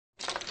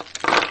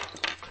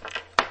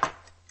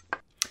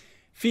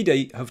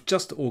FIDE have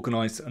just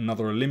organised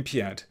another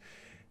Olympiad,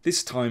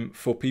 this time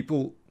for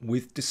people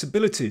with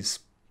disabilities.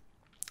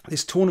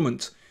 This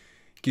tournament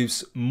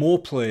gives more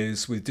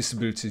players with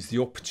disabilities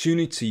the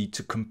opportunity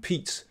to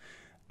compete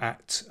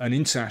at an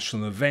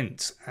international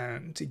event,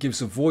 and it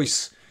gives a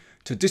voice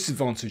to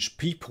disadvantaged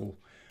people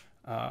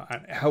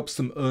and it helps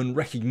them earn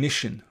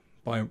recognition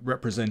by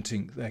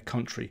representing their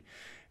country.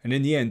 And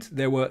in the end,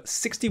 there were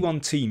 61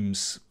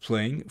 teams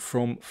playing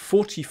from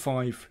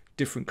 45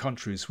 different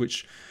countries,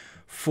 which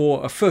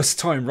for a first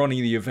time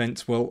running the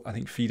event, well, I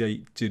think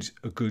FIDE did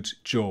a good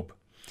job.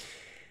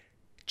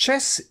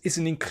 Chess is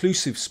an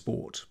inclusive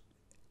sport.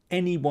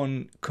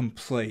 Anyone can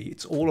play.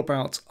 It's all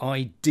about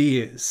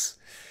ideas.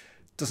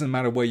 Doesn't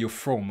matter where you're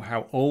from,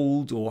 how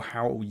old or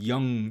how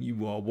young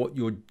you are, what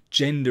your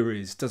gender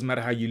is. Doesn't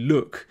matter how you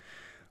look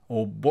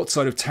or what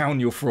side of town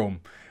you're from.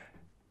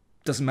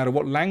 Doesn't matter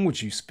what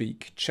language you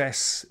speak.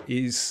 Chess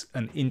is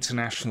an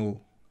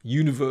international,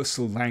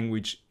 universal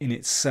language in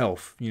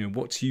itself. You know,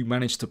 what you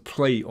manage to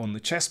play on the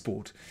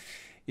chessboard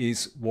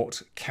is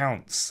what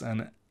counts.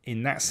 And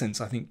in that sense,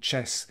 I think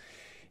chess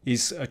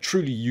is a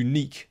truly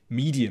unique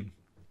medium.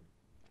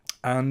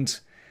 And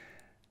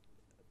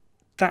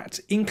that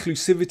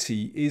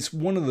inclusivity is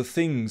one of the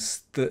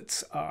things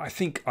that I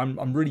think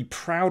I'm really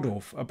proud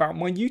of about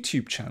my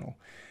YouTube channel.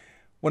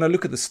 When I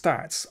look at the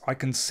stats, I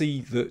can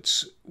see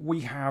that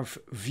we have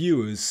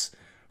viewers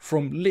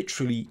from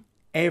literally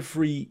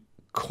every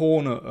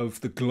corner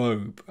of the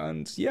globe.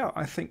 And yeah,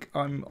 I think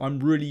I'm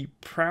really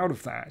proud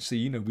of that. Actually,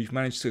 you know, we've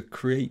managed to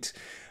create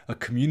a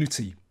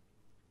community.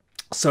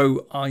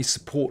 So I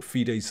support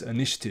FIDE's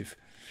initiative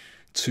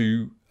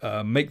to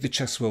make the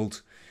chess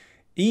world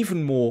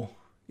even more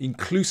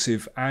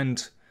inclusive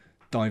and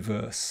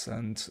diverse.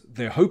 And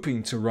they're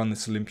hoping to run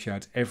this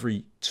Olympiad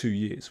every 2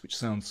 years, which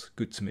sounds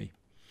good to me.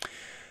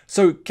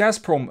 So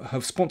Gazprom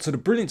have sponsored a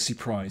brilliancy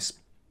prize,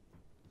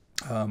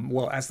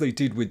 well, as they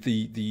did with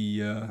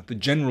the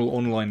general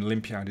online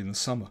Olympiad in the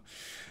summer.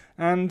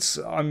 And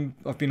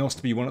I've been asked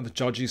to be one of the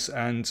judges,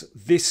 and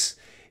this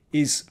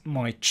is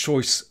my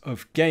choice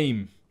of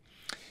game.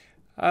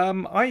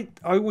 I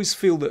always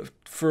feel that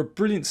for a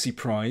brilliancy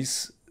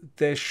prize,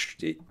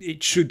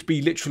 it should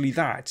be literally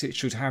that. It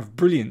should have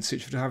brilliance.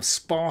 It should have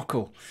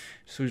sparkle.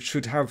 So it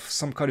should have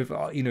some kind of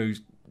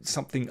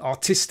something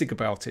artistic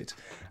about it.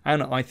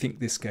 And I think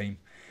this game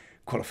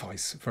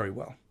qualifies very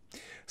well.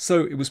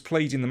 So it was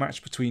played in the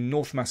match between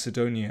North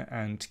Macedonia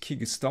and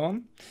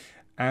Kyrgyzstan,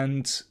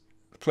 and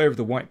the player of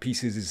the white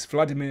pieces is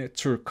Vladimir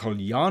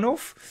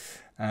Trkaljanov,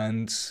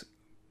 and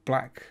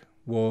black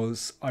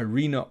was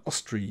Irina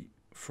Ostry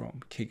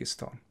from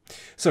Kyrgyzstan.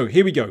 So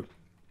here we go.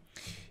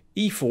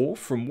 E4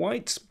 from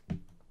white,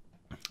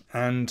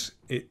 and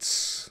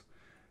it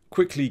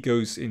quickly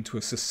goes into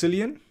a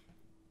Sicilian,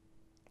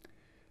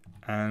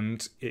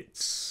 and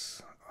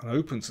it's an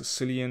open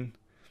Sicilian,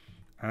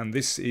 and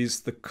this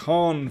is the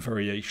Khan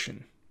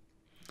variation.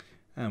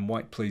 And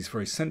white plays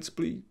very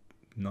sensibly,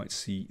 knight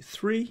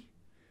c3,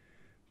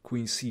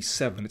 queen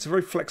c7. It's a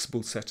very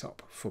flexible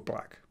setup for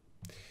black.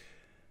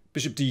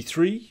 Bishop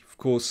d3, of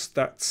course,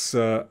 that's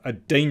a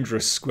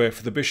dangerous square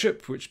for the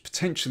bishop, which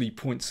potentially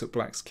points at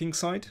black's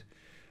kingside.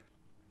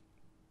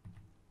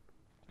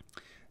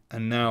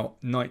 And now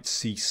knight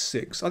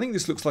c6. I think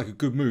this looks like a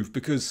good move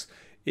because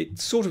it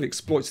sort of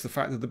exploits the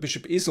fact that the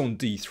bishop is on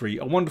d3,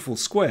 a wonderful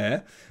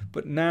square,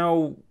 but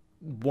now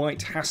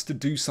white has to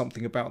do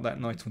something about that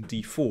knight on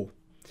d4.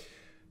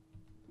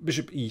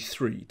 Bishop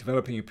e3,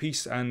 developing a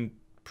piece and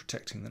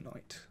protecting the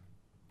knight.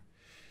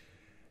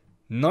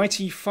 Knight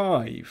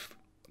e5.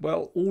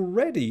 Well,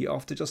 already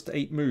after just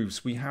 8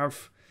 moves, we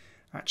have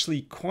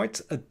actually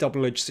quite a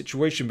double-edged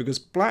situation because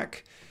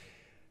black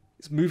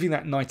is moving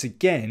that knight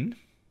again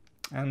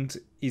and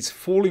is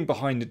falling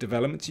behind the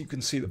development. You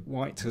can see that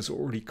white has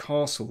already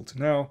castled.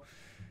 Now,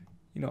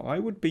 you know, I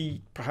would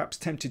be perhaps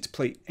tempted to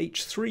play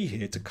h3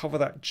 here to cover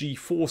that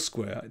g4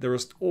 square. There are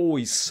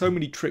always so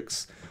many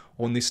tricks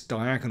on this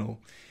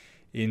diagonal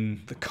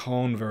in the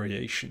Khan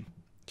variation.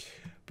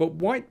 But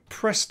white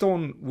pressed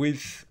on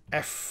with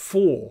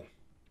f4.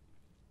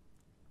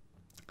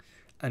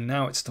 And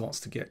now it starts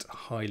to get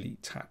highly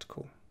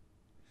tactical.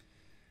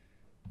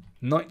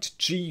 Knight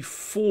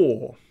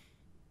g4.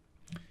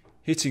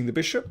 Hitting the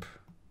bishop,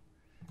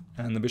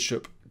 and the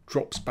bishop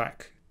drops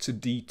back to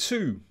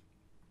d2.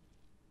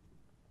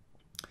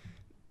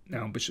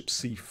 Now bishop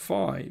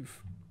c5.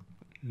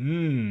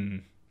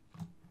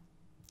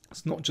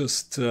 It's not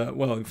just,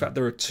 well, in fact,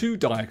 there are 2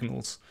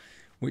 diagonals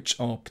which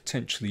are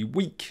potentially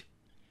weak.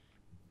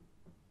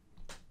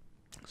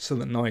 So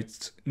the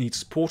knight needs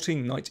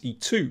supporting, knight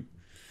e2.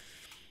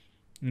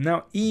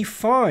 Now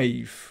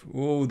e5.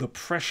 Oh, the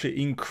pressure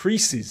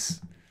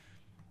increases.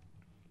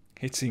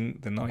 Hitting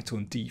the knight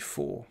on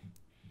d4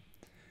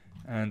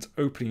 and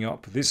opening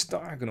up this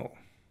diagonal.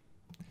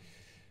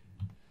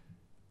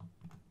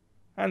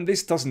 And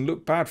this doesn't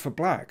look bad for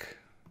black.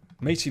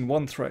 Mate in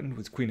 1 threatened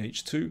with queen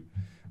h2,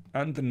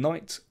 and the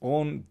knight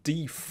on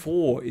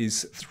d4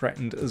 is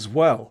threatened as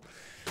well.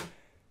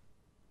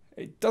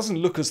 It doesn't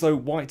look as though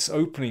white's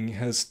opening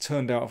has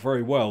turned out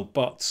very well,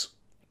 but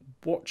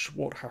watch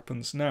what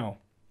happens now.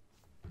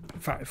 In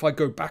fact, if I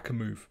go back a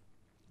move,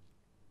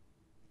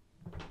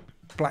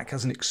 black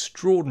has an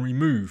extraordinary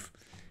move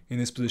in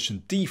this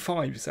position.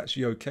 D5 is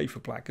actually okay for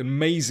black. An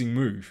amazing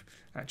move,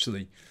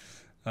 actually.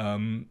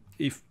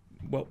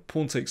 Well,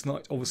 pawn takes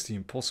knight, obviously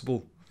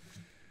impossible.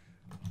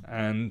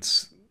 And,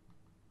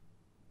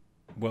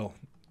 well,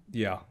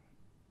 yeah.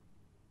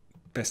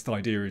 Best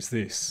idea is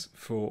this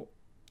for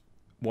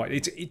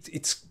white.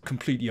 It's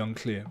completely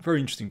unclear. Very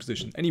interesting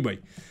position. Anyway,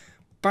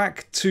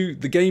 back to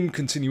the game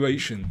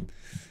continuation.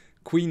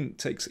 Queen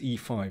takes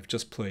e5,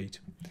 just played.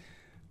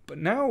 But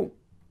now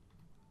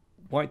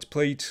white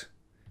played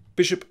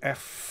bishop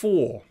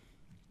f4.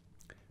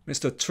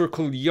 Mr.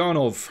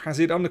 Trkaljanov has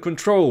it under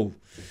control.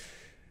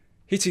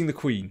 Hitting the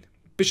queen.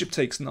 Bishop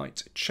takes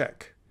knight,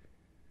 check.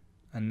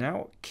 And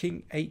now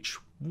king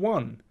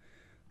h1.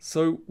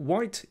 So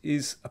white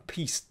is a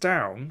piece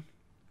down.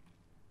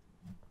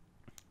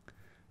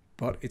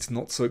 But it's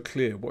not so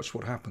clear. Watch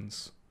what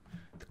happens.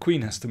 The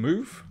queen has to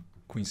move.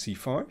 Queen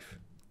c5.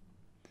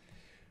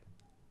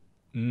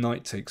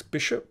 Knight takes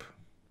bishop.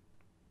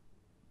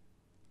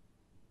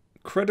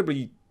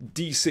 Incredibly,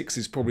 d6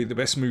 is probably the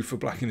best move for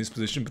black in this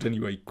position. But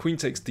anyway, queen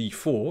takes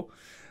d4.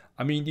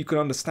 I mean, you can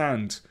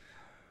understand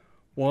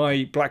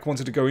why black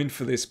wanted to go in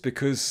for this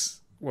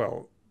because,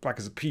 well, black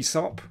is a piece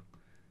up.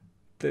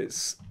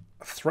 There's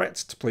a threat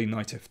to play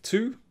knight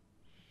f2.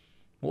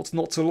 What's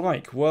not to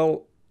like?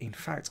 Well, in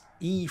fact,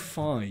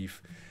 e5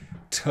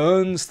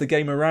 turns the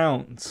game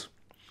around.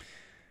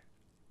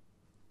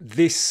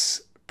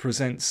 This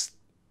presents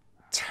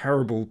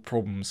terrible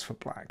problems for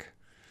black.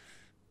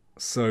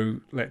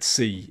 So let's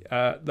see.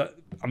 I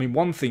mean,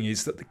 one thing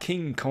is that the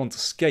king can't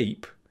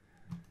escape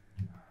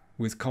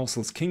with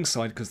castle's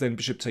kingside because then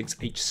bishop takes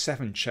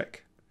h7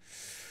 check.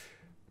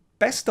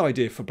 Best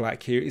idea for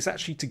black here is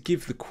actually to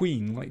give the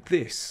queen like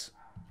this.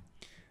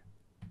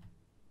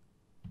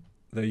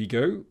 There you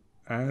go.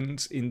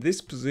 And in this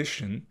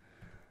position,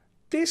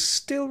 this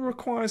still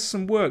requires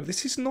some work.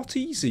 This is not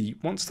easy.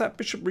 Once that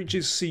bishop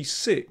reaches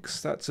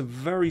c6, that's a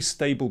very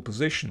stable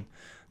position.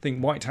 I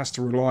think white has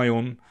to rely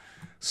on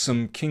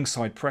some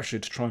kingside pressure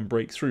to try and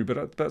break through,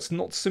 but that's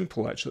not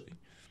simple actually.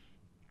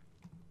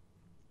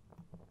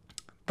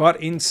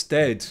 But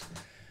instead,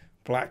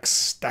 black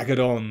staggered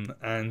on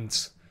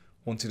and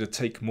wanted to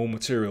take more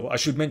material. I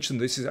should mention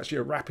this is actually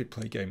a rapid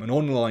play game, an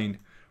online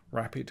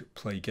rapid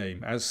play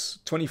game, as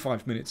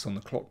 25 minutes on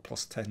the clock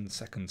plus 10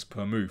 seconds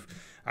per move,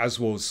 as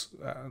was,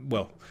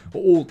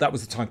 that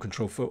was the time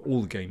control for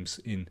all the games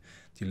in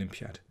the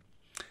Olympiad.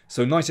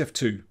 So knight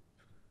f2,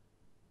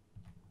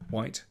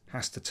 white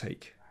has to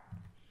take.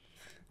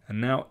 And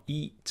now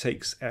e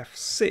takes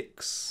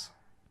f6.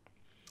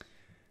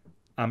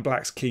 And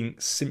black's king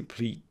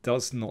simply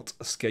does not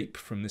escape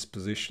from this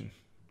position.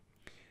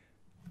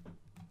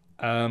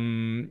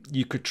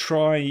 You could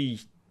try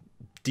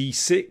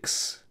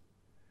d6,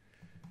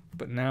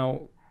 but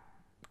now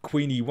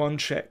queen e1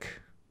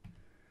 check.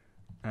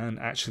 And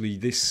actually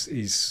this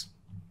is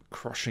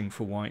crushing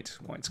for white.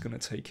 White's going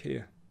to take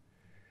here.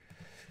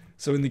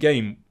 So in the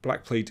game,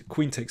 black played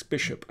queen takes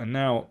bishop, and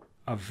now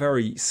a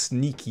very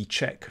sneaky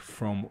check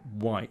from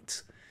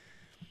white.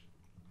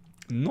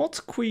 Not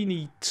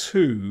queen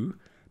e2,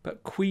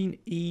 but queen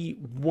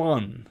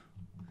e1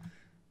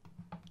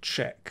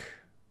 check.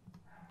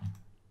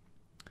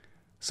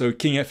 So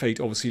king f8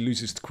 obviously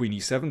loses to queen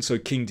e7, so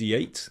king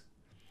d8.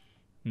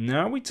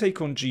 Now we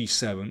take on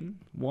g7.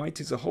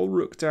 White is a whole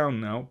rook down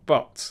now,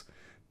 but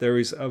there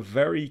is a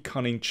very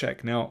cunning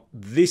check. Now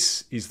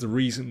this is the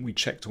reason we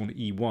checked on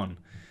e1,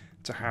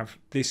 to have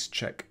this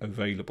check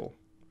available.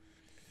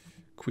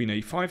 Queen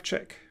a5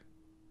 check.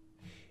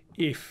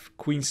 If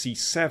queen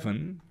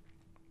c7,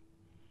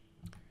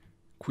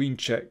 queen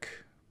check,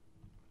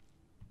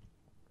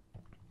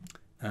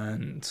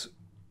 and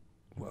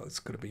well, it's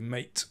going to be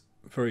mate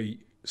very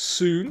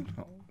soon.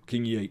 Oh,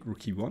 king e8, rook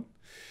e1.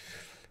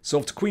 So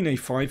after queen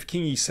a5,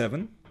 king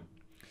e7.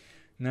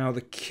 Now the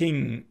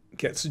king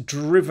gets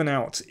driven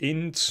out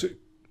into,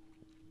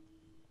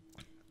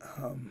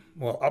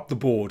 up the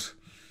board.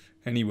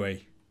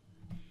 Anyway,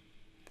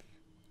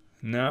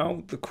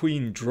 now the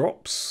queen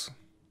drops.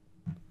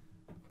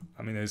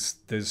 I mean,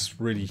 there's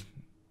really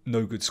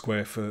no good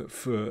square for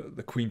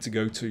the queen to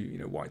go to. You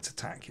know, white's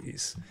attack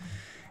is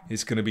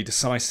going to be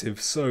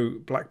decisive. So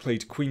black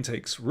played queen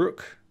takes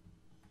rook.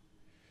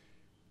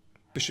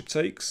 Bishop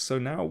takes. So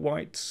now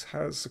white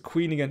has a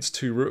queen against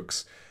two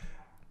rooks.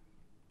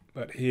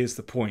 But here's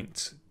the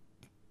point.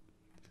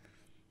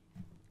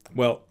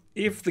 Well,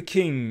 if the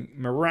king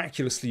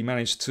miraculously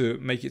managed to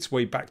make its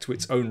way back to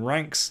its own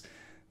ranks,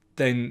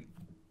 then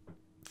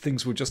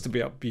things will just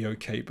about be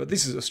okay. But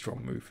this is a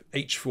strong move.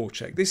 h4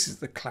 check. This is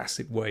the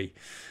classic way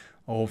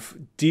of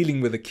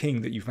dealing with a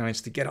king that you've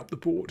managed to get up the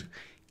board.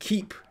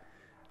 Keep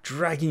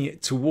dragging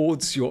it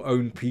towards your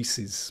own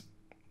pieces.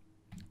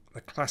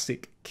 The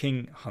classic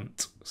king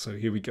hunt. So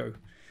here we go.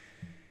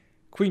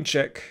 Queen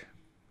check.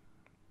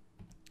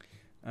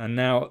 And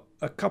now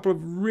a couple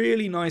of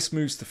really nice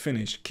moves to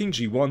finish. King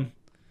g1.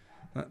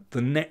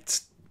 The net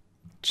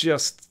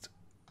just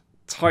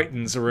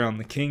tightens around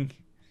the king,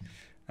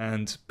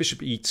 and bishop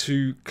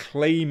e2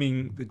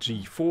 claiming the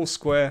g4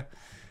 square,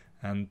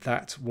 and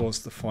that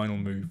was the final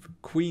move.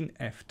 Queen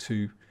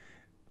f2,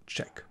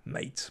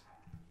 checkmate.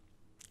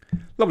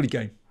 Lovely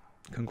game.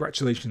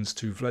 Congratulations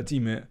to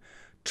Vladimir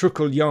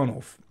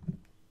Trkaljanov.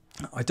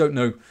 I don't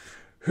know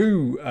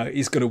who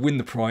is going to win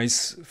the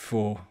prize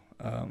for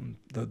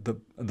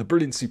the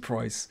Brilliancy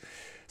prize,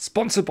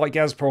 sponsored by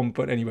Gazprom,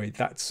 but anyway,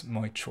 that's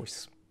my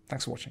choice.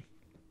 Thanks for watching.